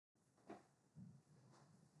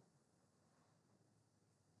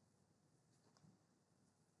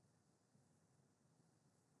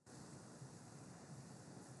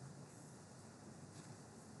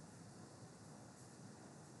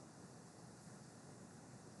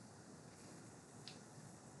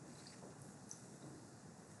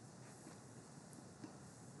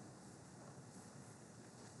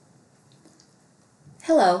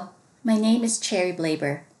Hello, my name is Cherry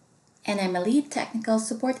Blaber, and I'm a lead technical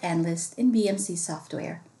support analyst in BMC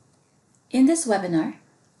software. In this webinar,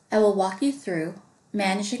 I will walk you through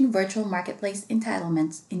managing virtual marketplace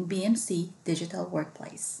entitlements in BMC Digital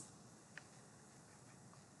Workplace.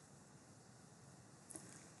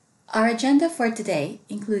 Our agenda for today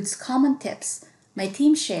includes common tips my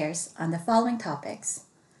team shares on the following topics: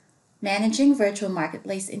 managing virtual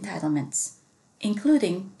marketplace entitlements,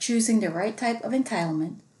 including choosing the right type of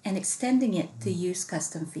entitlement and extending it to use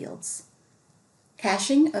custom fields;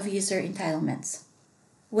 caching of user entitlements,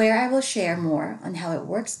 where I will share more on how it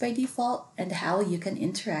works by default and how you can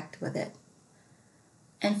interact with it.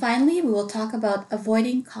 And finally, we will talk about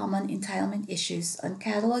avoiding common entitlement issues on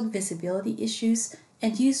catalog visibility issues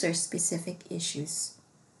and user-specific issues.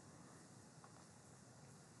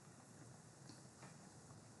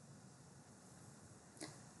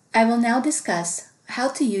 I will now discuss how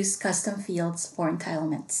to use custom fields for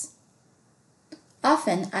entitlements.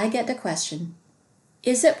 Often I get the question,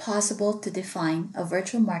 is it possible to define a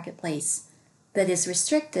virtual marketplace that is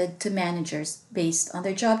restricted to managers based on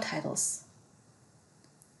their job titles?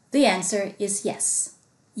 The answer is yes.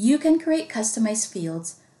 You can create customized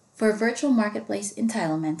fields for virtual marketplace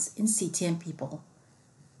entitlements in CTM People.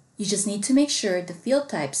 You just need to make sure the field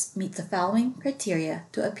types meet the following criteria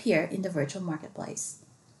to appear in the virtual marketplace.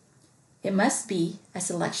 It must be a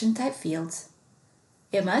selection type field.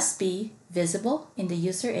 It must be visible in the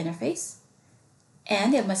user interface.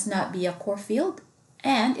 And it must not be a core field.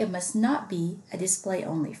 And it must not be a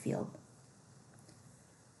display-only field.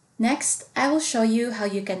 Next, I will show you how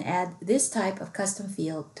you can add this type of custom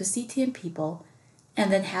field to CTM People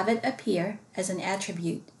and then have it appear as an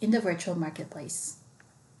attribute in the virtual marketplace.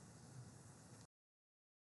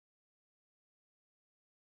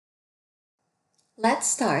 Let's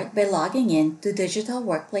start by logging in to Digital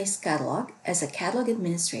Workplace Catalog as a catalog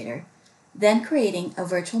administrator, then creating a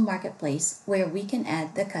virtual marketplace where we can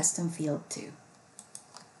add the custom field to.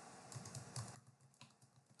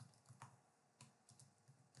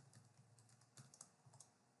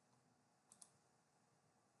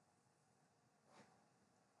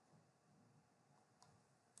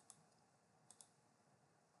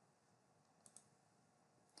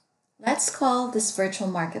 Let's call this virtual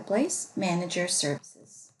marketplace Manager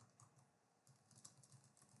Services.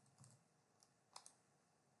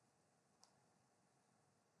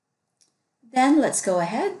 Then let's go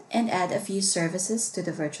ahead and add a few services to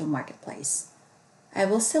the virtual marketplace. I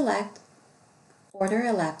will select Order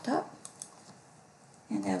a Laptop,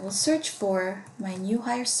 and I will search for my new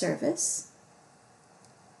hire service,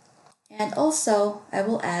 and also I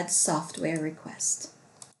will add Software Request.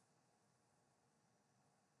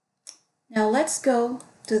 Now let's go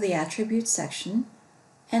to the Attributes section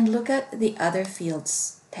and look at the Other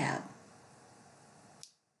Fields tab.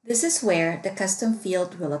 This is where the custom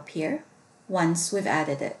field will appear once we've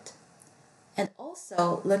added it. And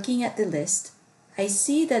also, looking at the list, I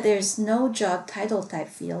see that there's no job title type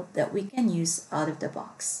field that we can use out of the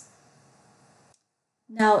box.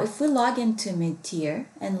 Now, if we log into mid-tier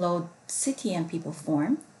and load CTM People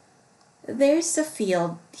form, there's a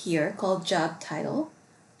field here called Job Title.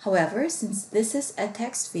 However, since this is a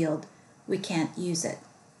text field, we can't use it.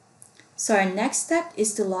 So our next step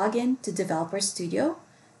is to log in to Developer Studio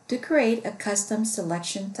to create a custom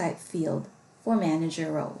selection type field for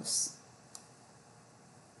manager roles.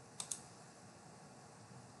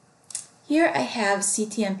 Here I have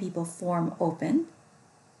CTM People form open.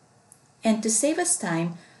 And to save us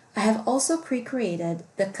time, I have also pre-created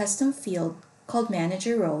the custom field called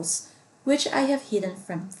Manager Roles, which I have hidden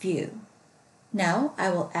from View. Now I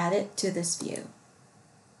will add it to this view.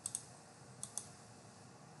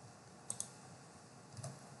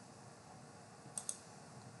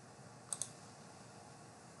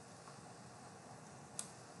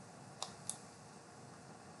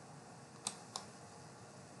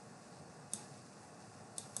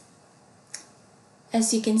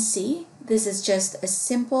 As you can see, this is just a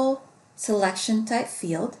simple selection type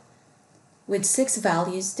field with 6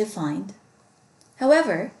 values defined.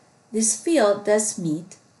 However, this field does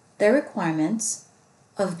meet the requirements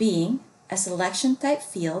of being a selection type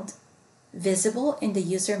field, visible in the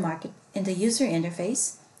user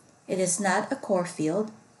interface. It is not a core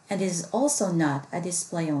field, and it is also not a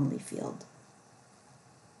display-only field.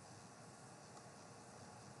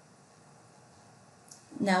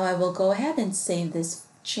 Now I will go ahead and save these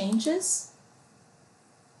changes.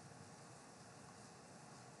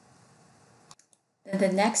 Then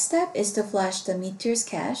the next step is to flush the mid-tiers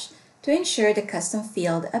cache to ensure the custom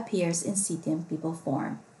field appears in CTM People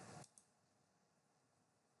form.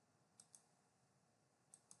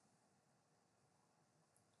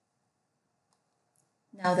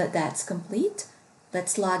 Now that that's complete,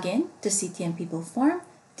 let's log in to CTM People form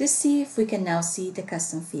to see if we can now see the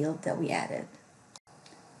custom field that we added.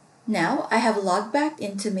 Now I have logged back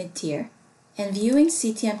into mid-tier and viewing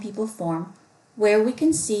CTM People form where we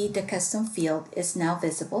can see the custom field is now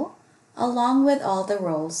visible along with all the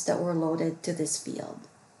roles that were loaded to this field.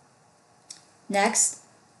 Next,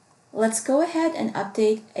 let's go ahead and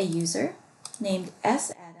update a user named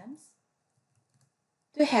S. Adams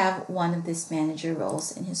to have one of these manager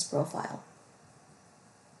roles in his profile.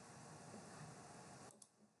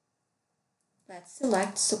 Let's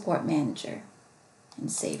select Support Manager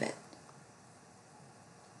and save it.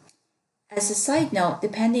 As a side note,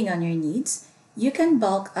 depending on your needs, you can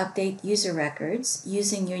bulk update user records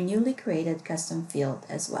using your newly created custom field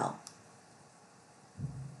as well.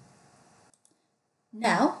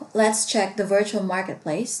 Now, let's check the virtual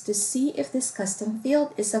marketplace to see if this custom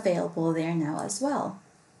field is available there now as well.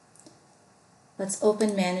 Let's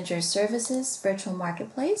open Manager Services Virtual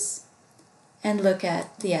Marketplace and look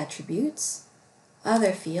at the attributes,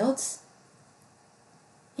 other fields,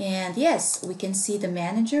 and yes, we can see the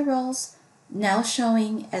manager roles now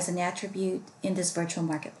showing as an attribute in this virtual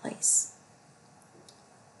marketplace.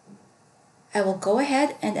 I will go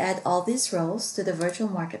ahead and add all these roles to the virtual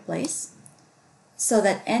marketplace so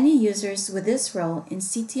that any users with this role in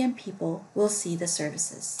CTM People will see the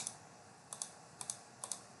services.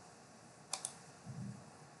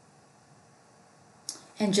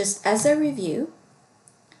 And just as a review,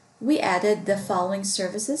 we added the following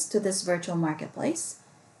services to this virtual marketplace: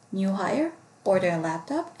 new hire, order a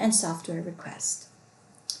laptop, and software request.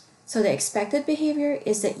 So the expected behavior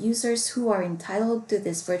is that users who are entitled to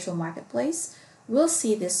this virtual marketplace will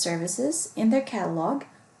see these services in their catalog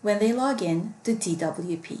when they log in to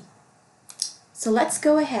DWP. So let's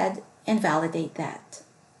go ahead and validate that.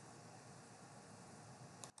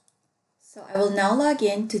 So I will now log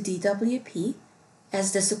in to DWP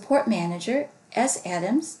as the support manager S.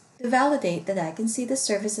 Adams to validate that I can see the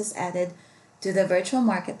services added to the virtual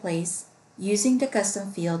marketplace using the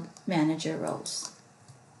custom field manager roles.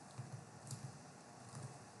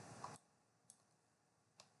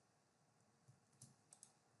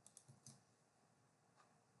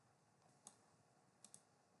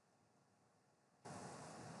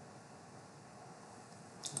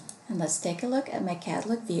 And let's take a look at my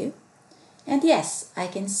catalog view. And yes, I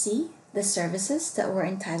can see the services that were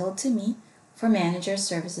entitled to me for Manager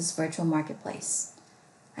Services Virtual Marketplace.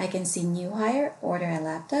 I can see new hire, order a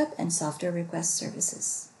laptop, and software request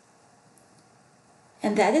services.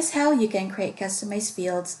 And that is how you can create customized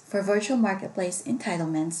fields for virtual marketplace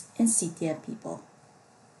entitlements in CTM People.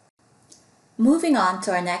 Moving on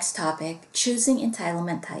to our next topic, choosing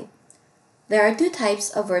entitlement type. There are two types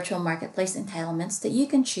of virtual marketplace entitlements that you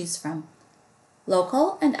can choose from: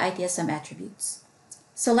 local and ITSM attributes.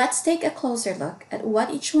 So let's take a closer look at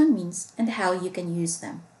what each one means and how you can use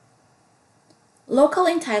them. Local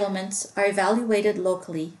entitlements are evaluated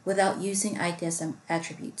locally without using ITSM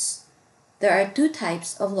attributes. There are two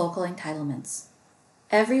types of local entitlements: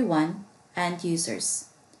 everyone and users.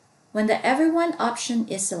 When the everyone option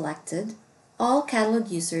is selected, all catalog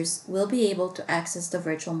users will be able to access the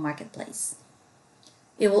virtual marketplace.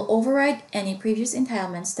 It will override any previous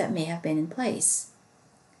entitlements that may have been in place.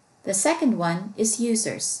 The second one is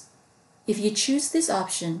users. If you choose this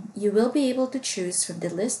option, you will be able to choose from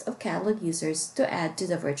the list of catalog users to add to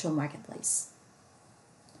the virtual marketplace.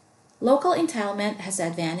 Local entitlement has the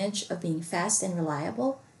advantage of being fast and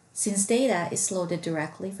reliable since data is loaded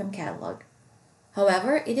directly from catalog.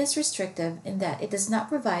 However, it is restrictive in that it does not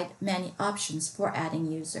provide many options for adding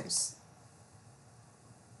users.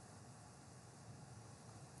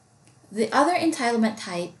 The other entitlement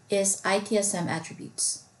type is ITSM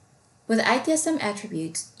attributes. With ITSM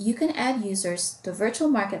attributes, you can add users to virtual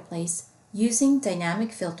marketplace using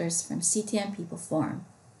dynamic filters from CTM People form.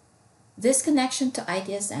 This connection to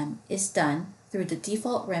ITSM is done through the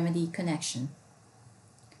default remedy connection.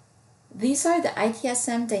 These are the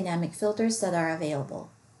ITSM dynamic filters that are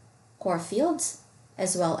available: core fields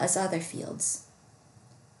as well as other fields.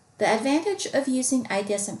 The advantage of using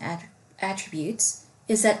ITSM attributes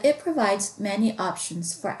is that it provides many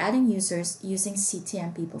options for adding users using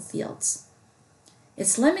CTM People fields.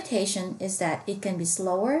 Its limitation is that it can be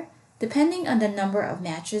slower depending on the number of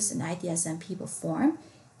matches in ITSM People form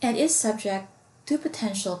and is subject to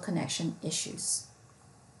potential connection issues.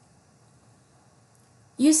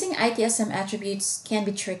 Using ITSM attributes can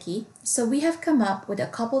be tricky, so we have come up with a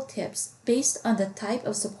couple tips based on the type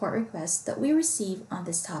of support requests that we receive on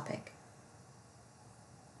this topic.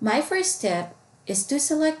 My first tip is to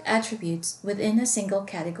select attributes within a single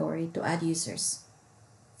category to add users.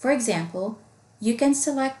 For example, you can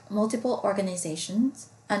select multiple organizations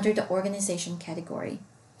under the organization category.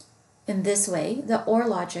 In this way, the OR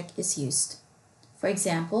logic is used. For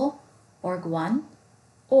example, org 1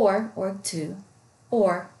 or org 2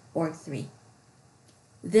 or org 3.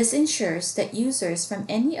 This ensures that users from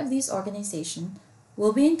any of these organizations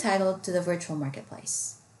will be entitled to the virtual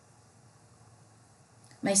marketplace.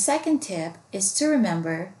 My second tip is to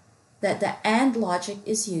remember that the AND logic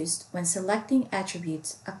is used when selecting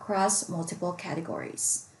attributes across multiple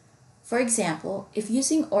categories. For example, if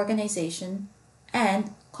using organization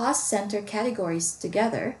and cost center categories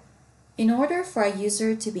together, in order for a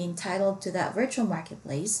user to be entitled to that virtual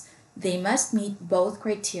marketplace, they must meet both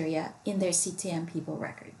criteria in their CTM people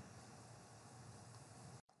record.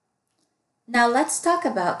 Now let's talk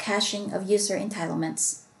about caching of user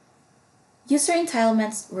entitlements. User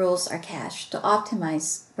entitlements rules are cached to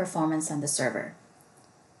optimize performance on the server.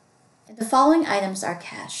 And the following items are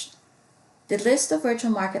cached: the list of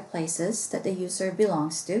virtual marketplaces that the user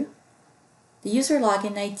belongs to, the user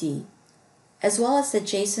login ID, as well as the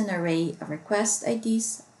JSON array of request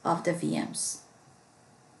IDs of the VMs.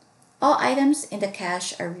 All items in the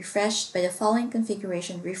cache are refreshed by the following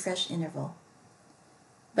configuration refresh interval.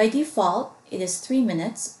 By default, it is 3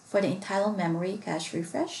 minutes for the entitled memory cache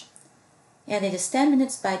refresh, and it is 10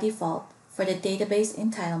 minutes by default for the database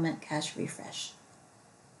entitlement cache refresh.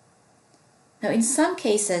 Now, in some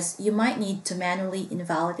cases, you might need to manually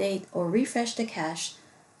invalidate or refresh the cache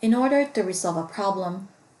in order to resolve a problem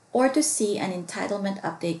or to see an entitlement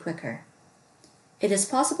update quicker. It is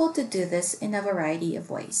possible to do this in a variety of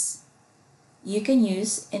ways. You can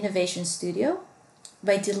use Innovation Studio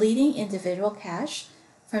by deleting individual cache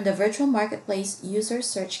from the Virtual Marketplace User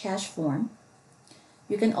Search Cache form.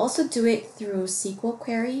 You can also do it through SQL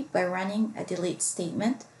query by running a delete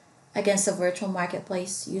statement against a Virtual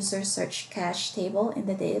Marketplace User Search Cache table in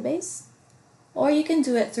the database. Or you can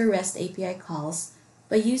do it through REST API calls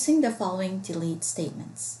by using the following delete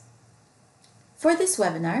statements. For this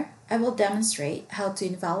webinar, I will demonstrate how to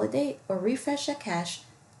invalidate or refresh a cache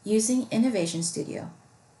using Innovation Studio.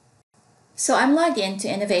 So I'm logged in to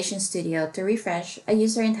Innovation Studio to refresh a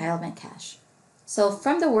user entitlement cache. So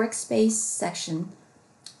from the Workspace section,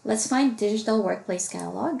 let's find Digital Workplace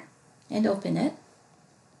Catalog and open it.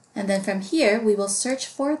 And then from here, we will search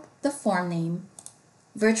for the form name,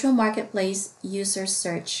 Virtual Marketplace User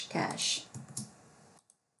Search Cache.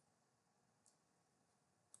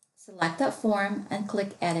 Select that form and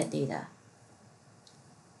click Edit Data.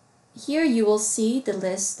 Here you will see the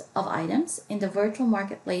list of items in the Virtual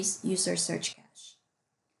Marketplace User Search Cache.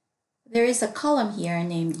 There is a column here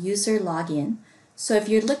named User Login, so if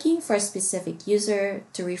you're looking for a specific user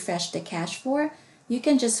to refresh the cache for, you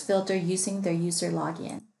can just filter using their user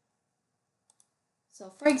login.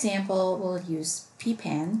 So for example, we'll use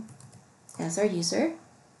PPAN as our user,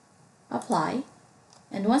 apply,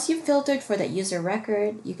 and once you've filtered for that user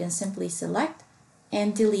record, you can simply select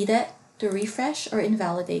and delete it to refresh or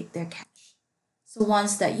invalidate their cache. So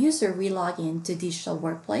once that user relog in to Digital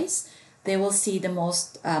Workplace, they will see the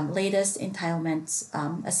most latest entitlements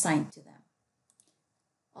assigned to them.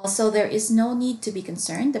 Also, there is no need to be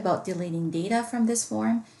concerned about deleting data from this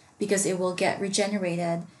form because it will get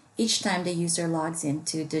regenerated each time the user logs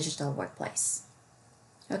into Digital Workplace.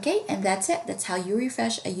 Okay, and that's it. That's how you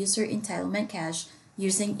refresh a user entitlement cache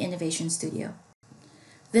using Innovation Studio.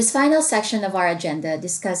 This final section of our agenda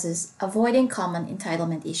discusses avoiding common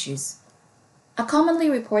entitlement issues. A commonly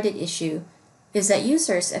reported issue is that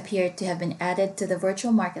users appear to have been added to the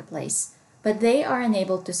virtual marketplace, but they are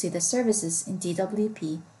unable to see the services in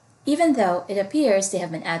DWP, even though it appears they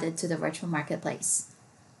have been added to the virtual marketplace.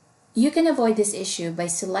 You can avoid this issue by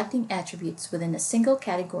selecting attributes within a single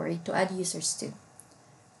category to add users to.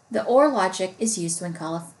 The OR logic is used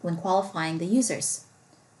when qualifying the users.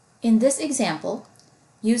 In this example,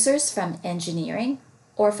 users from engineering,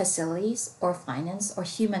 or facilities, or finance, or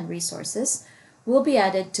human resources will be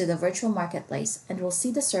added to the virtual marketplace and will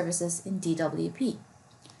see the services in DWP.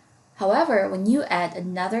 However, when you add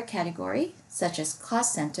another category, such as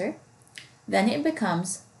cost center, then it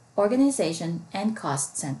becomes organization and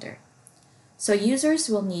cost center. So users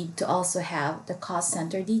will need to also have the cost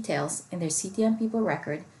center details in their CTM people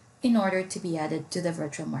record in order to be added to the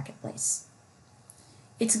virtual marketplace.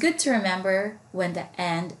 It's good to remember when the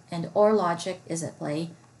AND and OR logic is at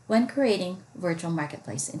play when creating virtual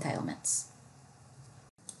marketplace entitlements.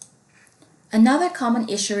 Another common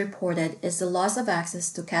issue reported is the loss of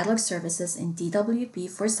access to catalog services in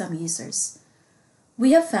DWP for some users.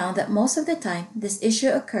 We have found that most of the time, this issue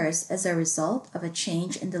occurs as a result of a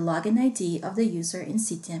change in the login ID of the user in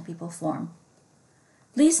CTM people form.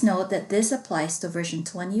 Please note that this applies to version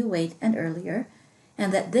 2008 and earlier,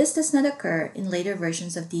 and that this does not occur in later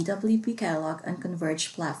versions of DWP Catalog on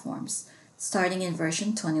converged platforms, starting in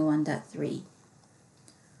version 21.3.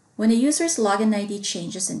 When a user's login ID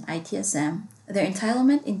changes in ITSM, their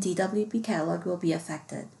entitlement in DWP Catalog will be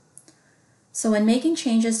affected. So when making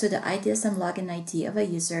changes to the ITSM login ID of a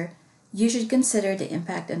user, you should consider the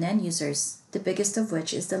impact on end users, the biggest of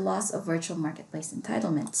which is the loss of virtual marketplace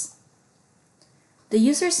entitlements. The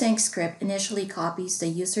user sync script initially copies the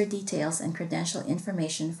user details and credential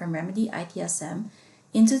information from Remedy ITSM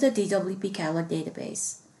into the DWP Catalog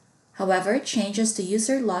database. However, changes to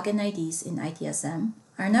user login IDs in ITSM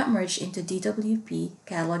are not merged into DWP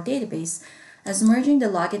Catalog database, as merging the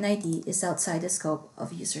login ID is outside the scope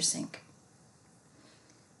of user sync.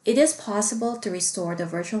 It is possible to restore the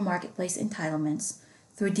virtual marketplace entitlements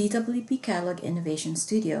through DWP Catalog Innovation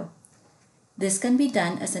Studio. This can be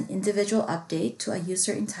done as an individual update to a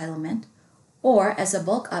user entitlement or as a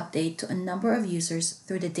bulk update to a number of users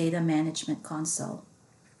through the Data Management Console.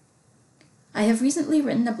 I have recently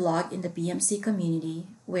written a blog in the BMC community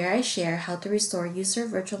where I share how to restore user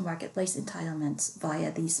virtual marketplace entitlements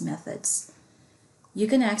via these methods. You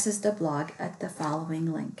can access the blog at the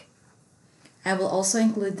following link. I will also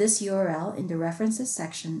include this URL in the references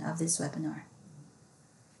section of this webinar.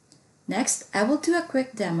 Next, I will do a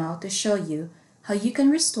quick demo to show you how you can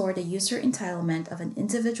restore the user entitlement of an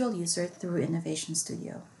individual user through Innovation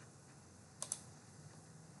Studio.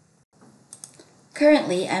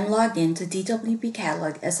 Currently, I'm logged in to DWP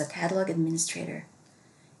Catalog as a catalog administrator.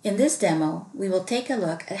 In this demo, we will take a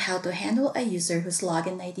look at how to handle a user whose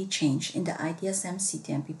login ID changed in the ITSM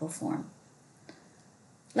CTM People form.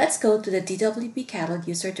 Let's go to the DWP Catalog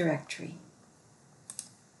user directory.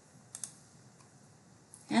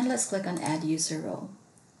 And let's click on Add User Role,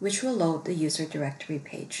 which will load the user directory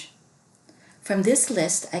page. From this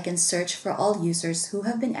list, I can search for all users who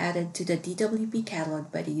have been added to the DWP Catalog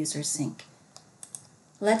by the user sync.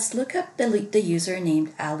 Let's look up the user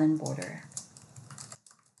named Alan Border.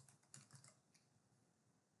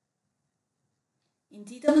 In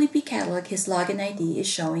DWP Catalog, his login ID is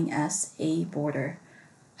showing as A Border.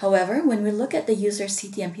 However, when we look at the user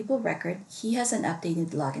CTM People record, he has an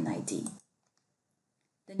updated login ID.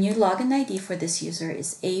 The new login ID for this user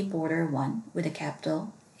is A Border 1 with a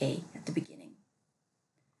capital A at the beginning.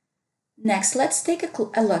 Next, let's take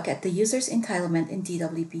a look at the user's entitlement in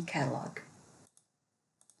DWP Catalog.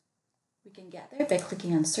 We can get there by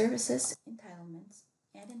clicking on Services, Entitlements,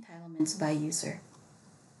 and Entitlements by User.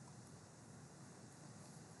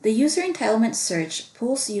 The user entitlement search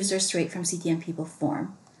pulls users straight from CTM People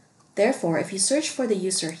form. Therefore, if you search for the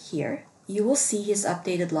user here, you will see his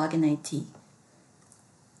updated login ID.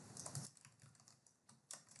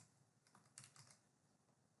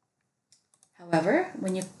 However,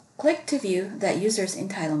 when you click to view that user's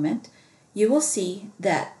entitlement, you will see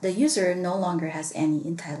that the user no longer has any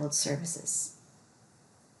entitled services.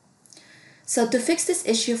 So to fix this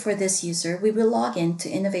issue for this user, we will log in to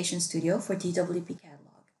Innovation Studio for DWP Catalog.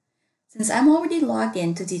 Since I'm already logged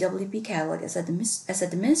in to DWP Catalog as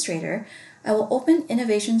administrator, I will open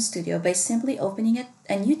Innovation Studio by simply opening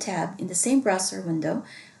a new tab in the same browser window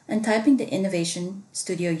and typing the Innovation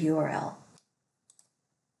Studio URL,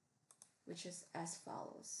 which is as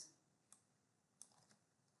follows.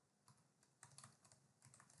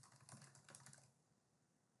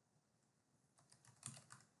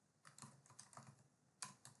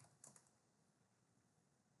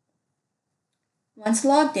 Once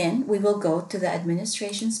logged in, we will go to the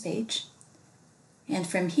Administrations page, and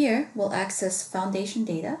from here, we'll access Foundation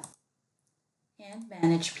Data and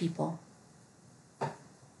Manage People.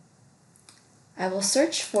 I will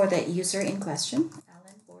search for the user in question,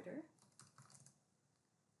 Alan Border,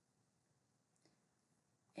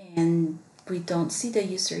 and we don't see the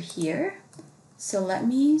user here, so let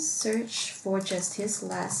me search for just his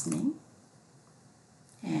last name,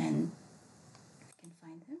 and I can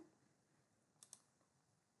find him.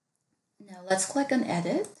 Now let's click on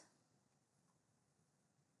Edit.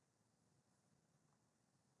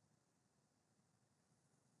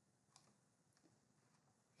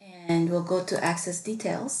 And we'll go to Access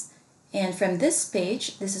Details. And from this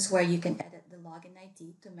page, this is where you can edit the login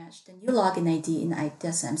ID to match the new login ID in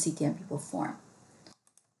ITSM CTM People form.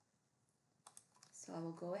 So I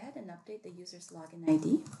will go ahead and update the user's login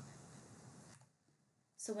ID.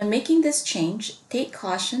 So when making this change, take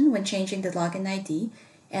caution when changing the login ID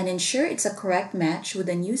and ensure it's a correct match with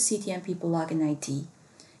the new CTM People login ID.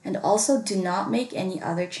 And also do not make any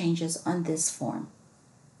other changes on this form.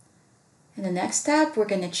 And the next tab we're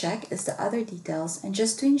going to check is the other details, and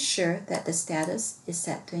just to ensure that the status is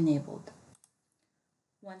set to enabled.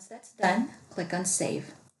 Once that's done, click on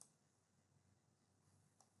Save.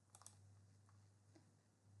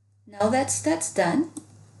 Now that's done,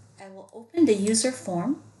 I will open the user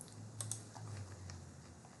form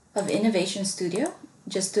of Innovation Studio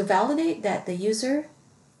just to validate that the user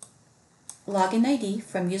login ID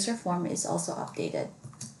from user form is also updated.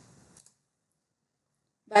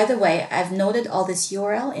 By the way, I've noted all this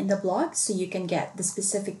URL in the blog so you can get the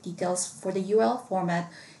specific details for the URL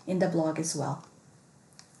format in the blog as well.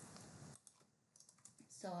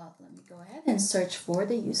 So let me go ahead and search for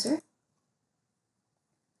the user.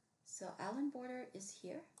 So Alan Border is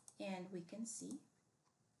here, and we can see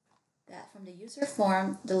that from the user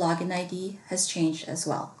form, the login ID has changed as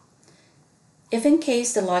well. If in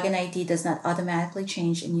case the login ID does not automatically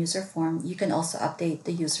change in user form, you can also update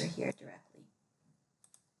the user here directly.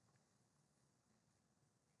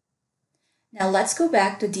 Now let's go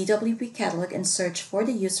back to DWP catalog and search for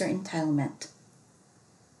the user entitlement.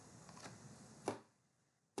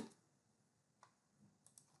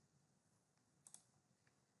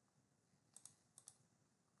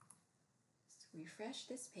 Refresh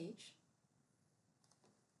this page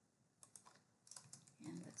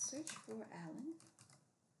and let's search for Alan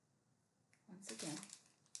once again.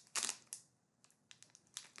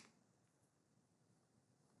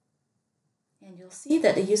 And you'll see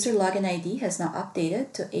that the user login ID has now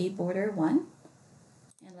updated to aborder1.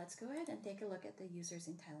 And let's go ahead and take a look at the user's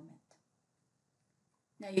entitlement.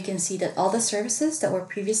 Now you can see that all the services that were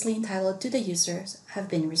previously entitled to the users have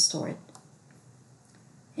been restored.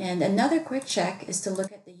 And another quick check is to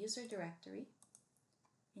look at the user directory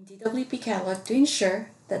in DWP catalog to ensure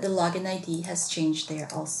that the login ID has changed there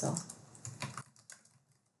also.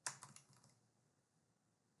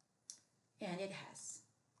 And it has.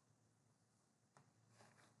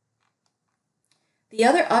 The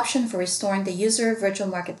other option for restoring the user virtual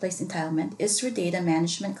marketplace entitlement is through Data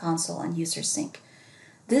Management Console on User Sync.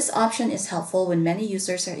 This option is helpful when many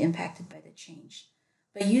users are impacted by the change.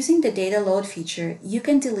 By using the data load feature, you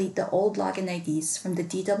can delete the old login IDs from the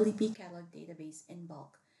DWP catalog database in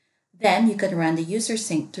bulk. Then you can run the user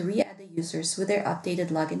sync to re-add the users with their updated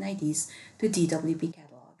login IDs to DWP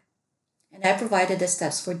catalog. And I provided the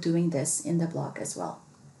steps for doing this in the blog as well.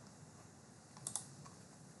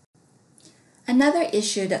 Another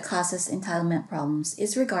issue that causes entitlement problems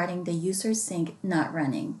is regarding the user sync not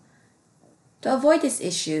running. To avoid this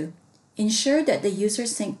issue, ensure that the user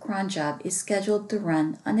sync cron job is scheduled to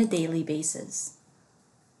run on a daily basis.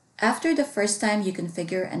 After the first time you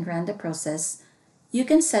configure and run the process, you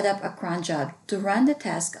can set up a cron job to run the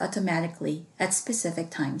task automatically at specific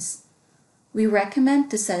times. We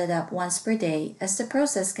recommend to set it up once per day as the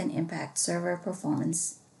process can impact server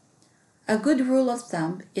performance. A good rule of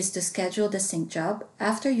thumb is to schedule the sync job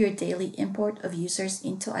after your daily import of users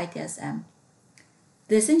into ITSM.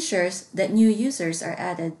 This ensures that new users are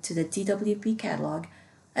added to the DWP catalog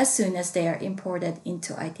as soon as they are imported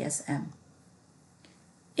into ITSM.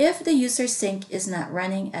 If the user sync is not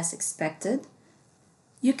running as expected,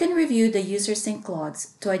 you can review the user sync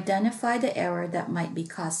logs to identify the error that might be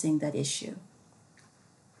causing that issue.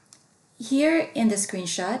 Here in the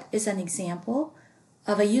screenshot is an example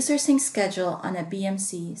of a user sync schedule on a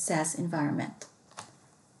BMC SaaS environment.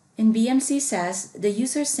 In BMC SaaS, the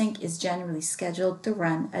user sync is generally scheduled to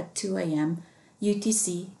run at 2 a.m.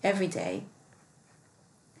 UTC every day.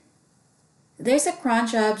 There's a cron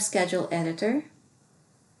job schedule editor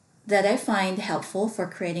that I find helpful for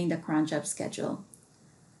creating the cron job schedule.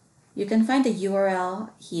 You can find the URL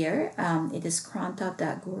here. It is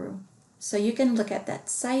crontop.guru. So you can look at that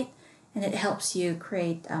site and it helps you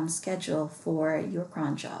create a schedule for your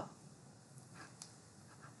cron job.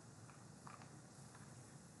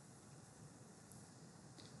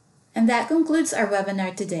 And that concludes our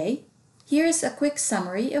webinar today. Here is a quick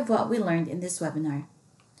summary of what we learned in this webinar.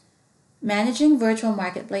 Managing virtual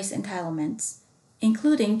marketplace entitlements,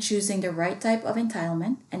 including choosing the right type of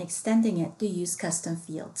entitlement and extending it to use custom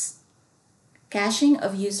fields. Caching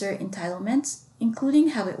of user entitlements, including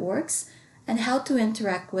how it works and how to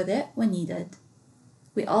interact with it when needed.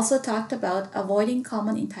 We also talked about avoiding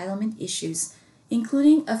common entitlement issues,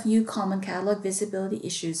 including a few common catalog visibility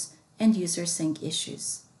issues and user sync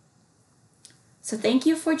issues. So thank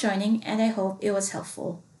you for joining, and I hope it was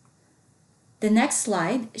helpful. The next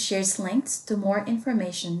slide shares links to more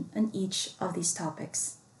information on each of these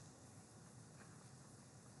topics.